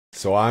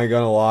So I ain't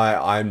gonna lie,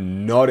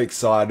 I'm not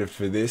excited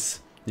for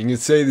this. You can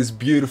see this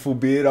beautiful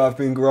beard I've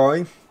been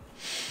growing.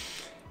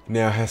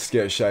 Now has to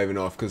get shaven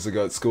off because I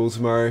got school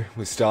tomorrow.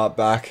 We start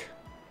back.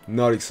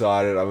 Not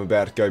excited. I'm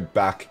about to go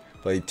back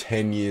like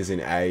 10 years in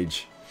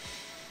age.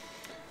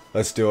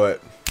 Let's do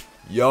it.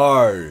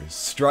 Yo,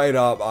 straight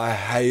up, I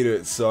hate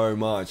it so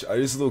much. I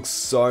just look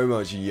so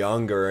much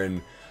younger,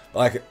 and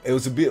like, it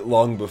was a bit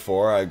long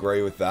before, I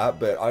agree with that,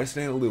 but I just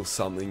need a little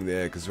something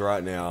there because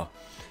right now,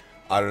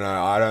 I don't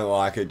know, I don't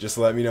like it. Just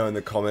let me know in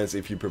the comments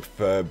if you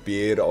prefer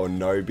beard or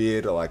no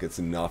beard, or like it's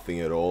nothing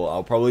at all.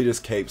 I'll probably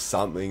just keep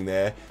something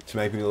there to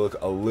make me look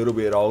a little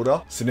bit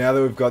older. So now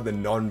that we've got the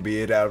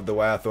non-beard out of the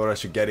way, I thought I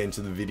should get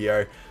into the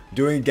video.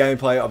 Doing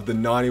gameplay of the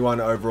 91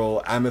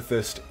 overall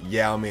Amethyst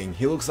Yao Ming.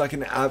 He looks like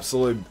an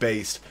absolute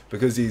beast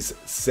because he's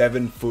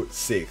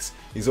 7'6".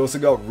 He's also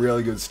got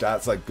really good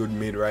stats like good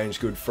mid-range,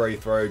 good free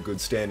throw,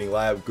 good standing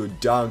layup, good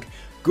dunk,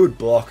 good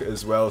block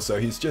as well, so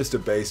he's just a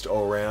beast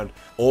all around.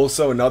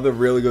 Also, another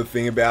really good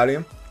thing about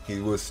him, he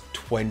was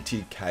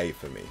 20k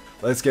for me.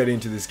 Let's get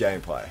into this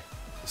gameplay.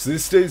 So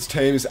this dude's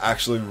team is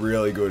actually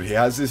really good. He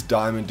has this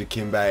Diamond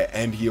Dikembe,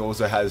 and he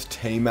also has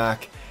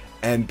T-Mac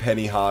and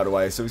Penny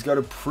Hardaway, so he's got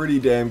a pretty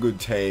damn good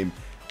team,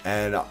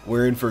 and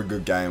we're in for a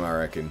good game, I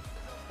reckon.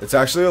 It's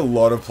actually a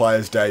lot of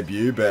players'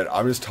 debut, but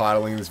I'm just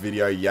titling this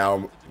video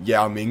Yao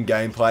Ming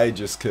gameplay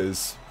just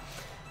because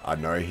I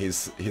know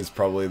he's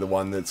probably the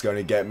one that's going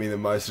to get me the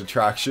most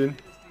attraction.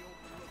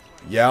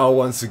 Yao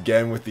once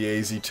again with the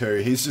easy two.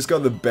 He's just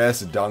got the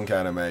best dunk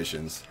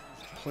animations.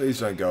 Please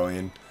don't go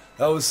in.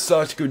 That was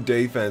such good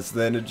defense,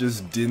 then it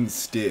just didn't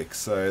stick,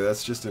 so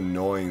that's just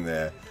annoying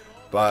there.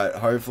 But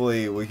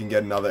hopefully we can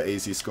get another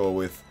easy score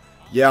with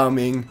Yao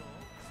Ming,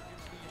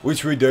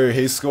 which we do.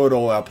 He's scored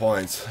all our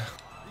points.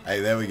 Hey,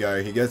 there we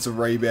go. He gets a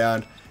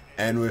rebound,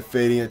 and we're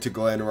feeding it to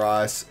Glenn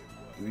Rice.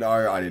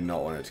 No, I did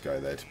not want it to go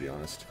there, to be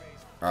honest.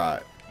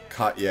 Alright,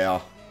 cut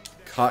Yao,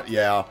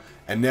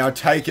 and now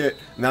take it,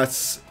 and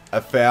that's a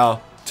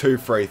foul, 2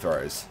 free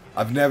throws.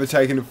 I've never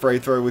taken a free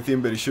throw with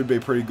him, but he should be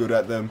pretty good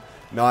at them.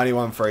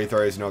 91 free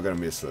throws, not going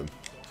to miss them.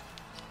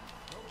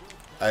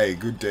 Hey,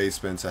 good D,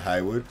 Spencer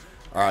Haywood.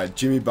 Alright,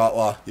 Jimmy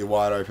Butler, you're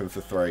wide open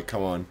for 3,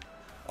 come on.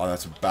 Oh,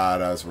 that's a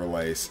badass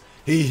release.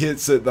 He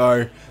hits it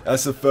though.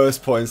 That's the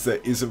first points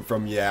that isn't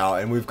from Yao,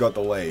 and we've got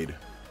the lead.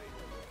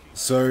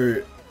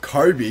 So,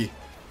 Kobe,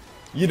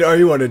 you know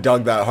you want to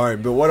dunk that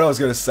home, but what I was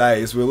going to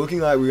say is we're looking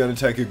like we're going to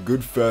take a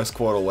good first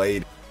quarter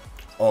lead.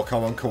 Oh,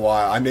 come on,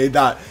 Kawhi. I need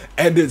that.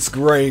 And it's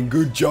green.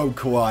 Good job,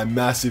 Kawhi.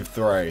 Massive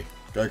 3.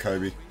 Go,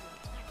 Kobe.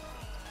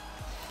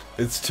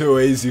 It's too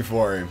easy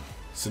for him.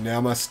 So now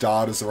my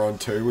starters are on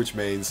 2, which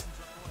means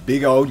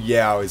big old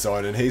Yao is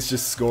on, and he's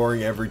just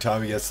scoring every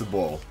time he gets the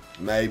ball.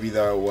 Maybe,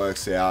 though, it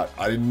works out.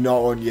 I did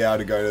not want Yao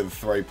to go to the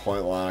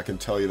 3-point line, I can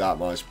tell you that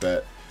much,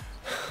 but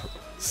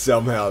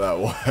somehow that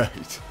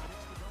worked.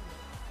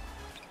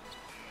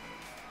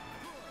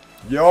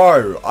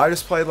 Yo, I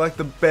just played like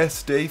the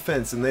best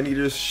defense, and then he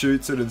just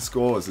shoots it and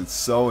scores. It's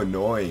so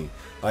annoying.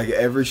 Like,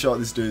 every shot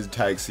this dude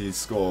takes, he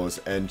scores.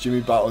 And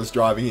Jimmy Butler's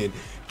driving in,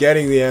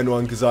 getting the end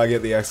one because I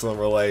get the excellent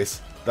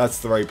release. That's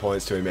 3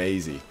 points to him,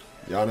 easy.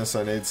 Giannis,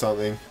 I need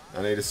something.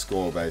 I need a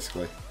score,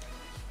 basically.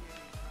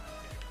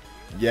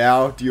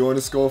 Yao, do you want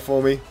to score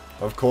for me?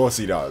 Of course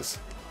he does.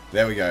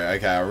 There we go.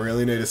 Okay, I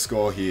really need a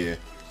score here.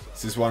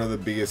 This is one of the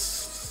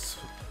biggest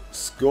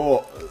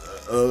scores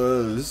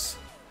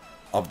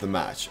of the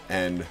match,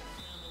 and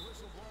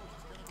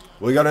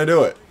we're gonna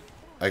do it.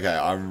 Okay,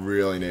 I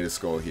really need a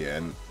score here,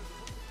 and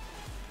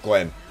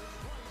Glenn,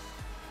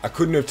 I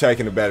couldn't have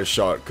taken a better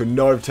shot. Could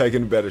not have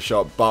taken a better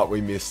shot, but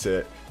we missed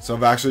it. So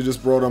I've actually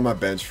just brought on my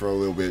bench for a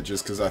little bit,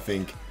 just because I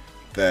think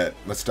that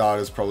my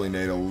starters probably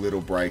need a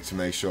little break to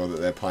make sure that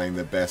they're playing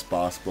their best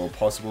basketball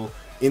possible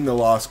in the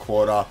last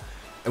quarter.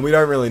 And we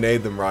don't really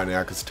need them right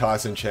now because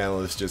Tyson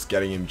Chandler is just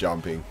getting him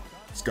jumping.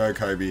 Let's go,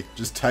 Kobe.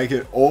 Just take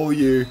it, all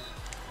you.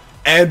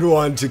 And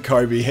one to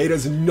Kobe. He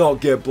does not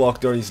get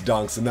blocked on his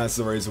dunks, and that's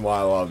the reason why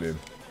I love him.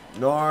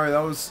 No, that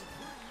was...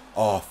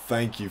 Oh,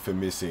 thank you for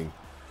missing.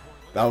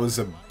 That was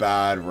a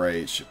bad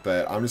reach,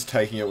 but I'm just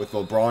taking it with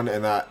LeBron,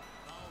 and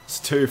that's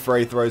 2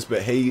 free throws,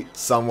 but he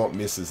somewhat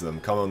misses them.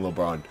 Come on,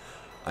 LeBron.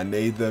 I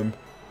need them.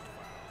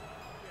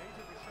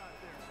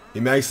 He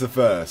makes the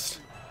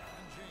first.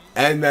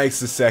 And makes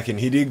the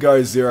second. He did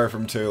go 0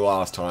 from 2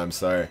 last time,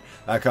 so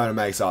that kind of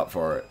makes up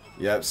for it.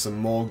 Yep, some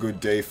more good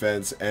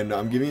defense, and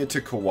I'm giving it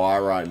to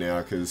Kawhi right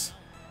now because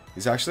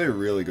he's actually a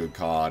really good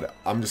card.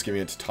 I'm just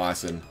giving it to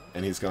Tyson,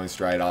 and he's going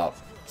straight up.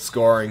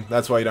 Scoring,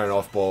 that's why you don't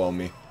off-ball on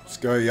me. Let's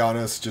go,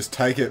 Giannis, just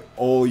take it,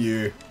 all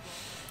you.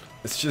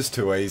 It's just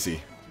too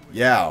easy.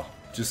 Yao,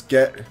 just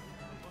get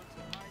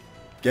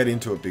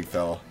into it, big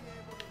fella.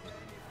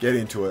 Get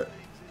into it.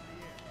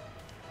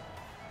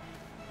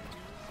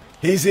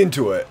 He's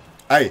into it.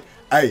 Hey,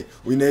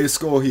 we need a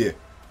score here.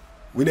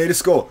 We need a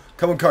score.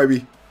 Come on,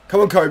 Kobe.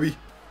 Come on, Kobe.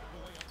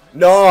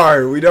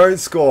 No, we don't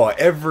score.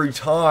 Every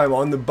time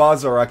on the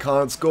buzzer, I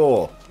can't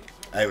score.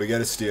 Hey, we get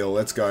a steal.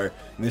 Let's go.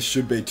 And this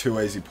should be 2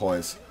 easy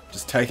points.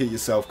 Just take it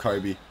yourself,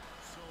 Kobe.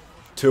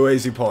 2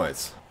 easy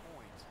points.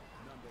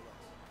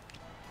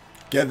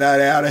 Get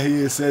that out of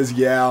here, says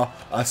Yao.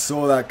 I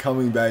saw that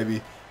coming,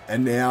 baby.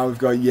 And now we've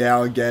got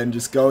Yao again,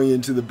 just going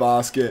into the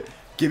basket.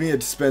 Giving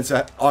it to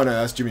Spencer. Oh no,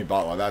 that's Jimmy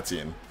Butler. That's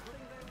in.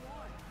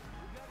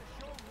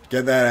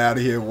 Get that out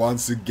of here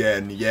once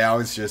again.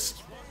 Yao's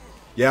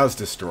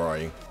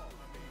destroying.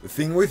 The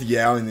thing with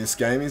Yao in this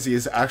game is he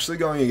is actually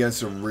going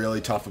against a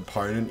really tough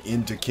opponent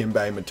in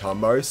Dikembe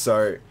Mutombo,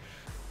 so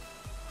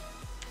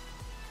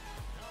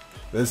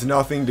there's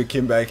nothing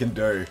Dikembe can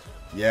do.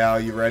 Yao,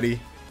 you ready?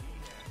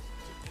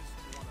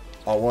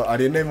 Oh, I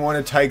didn't even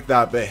want to take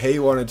that, but he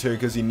wanted to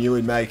because he knew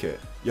he'd make it.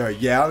 Yo,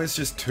 Yao is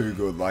just too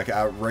good, like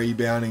at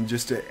rebounding,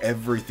 just at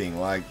everything.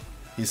 Like,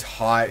 his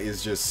height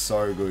is just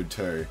so good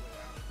too.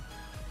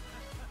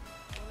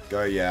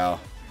 Go Yao.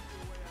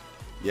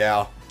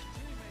 Yao.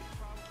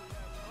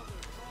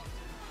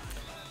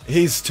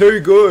 He's too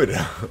good.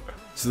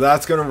 So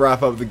that's going to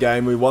wrap up the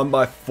game. We won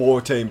by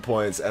 14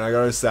 points, and I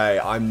got to say,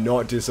 I'm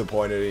not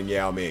disappointed in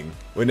Yao Ming.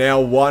 We're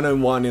now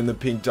 1-1 in the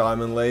Pink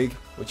Diamond League,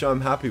 which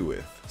I'm happy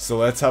with. So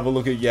let's have a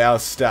look at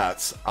Yao's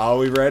stats. Are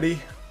we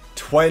ready?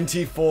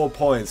 24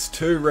 points,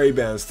 2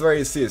 rebounds,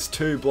 3 assists,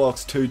 2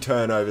 blocks, 2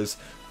 turnovers,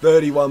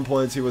 31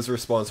 points he was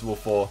responsible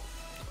for.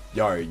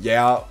 Yo,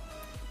 Yao,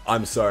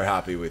 I'm so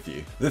happy with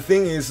you. The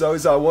thing is though,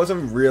 is I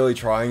wasn't really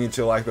trying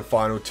until like the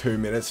final 2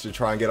 minutes to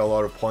try and get a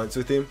lot of points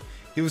with him.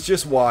 He was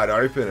just wide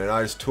open and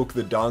I just took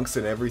the dunks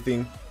and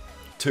everything.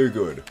 Too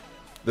good.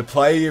 The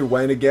player you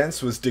went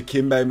against was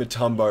Dikembe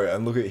Mutombo,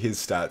 and look at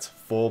his stats.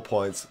 4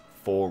 points,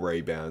 4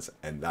 rebounds,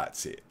 and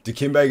that's it.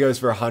 Dikembe goes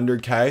for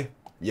 100k.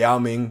 Yao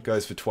Ming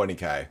goes for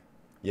 20k.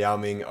 Yao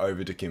Ming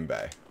over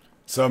Dikembe.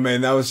 So,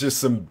 man, that was just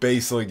some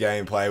beastly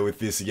gameplay with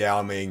this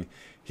Yao Ming.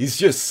 He's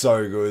just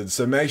so good.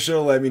 So make sure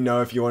to let me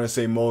know if you want to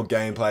see more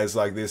gameplays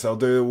like this. I'll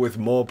do it with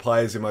more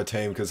players in my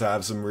team because I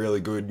have some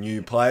really good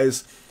new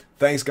players.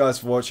 Thanks guys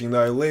for watching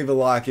though. Leave a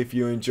like if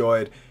you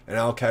enjoyed, and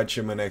I'll catch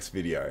you in my next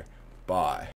video. Bye.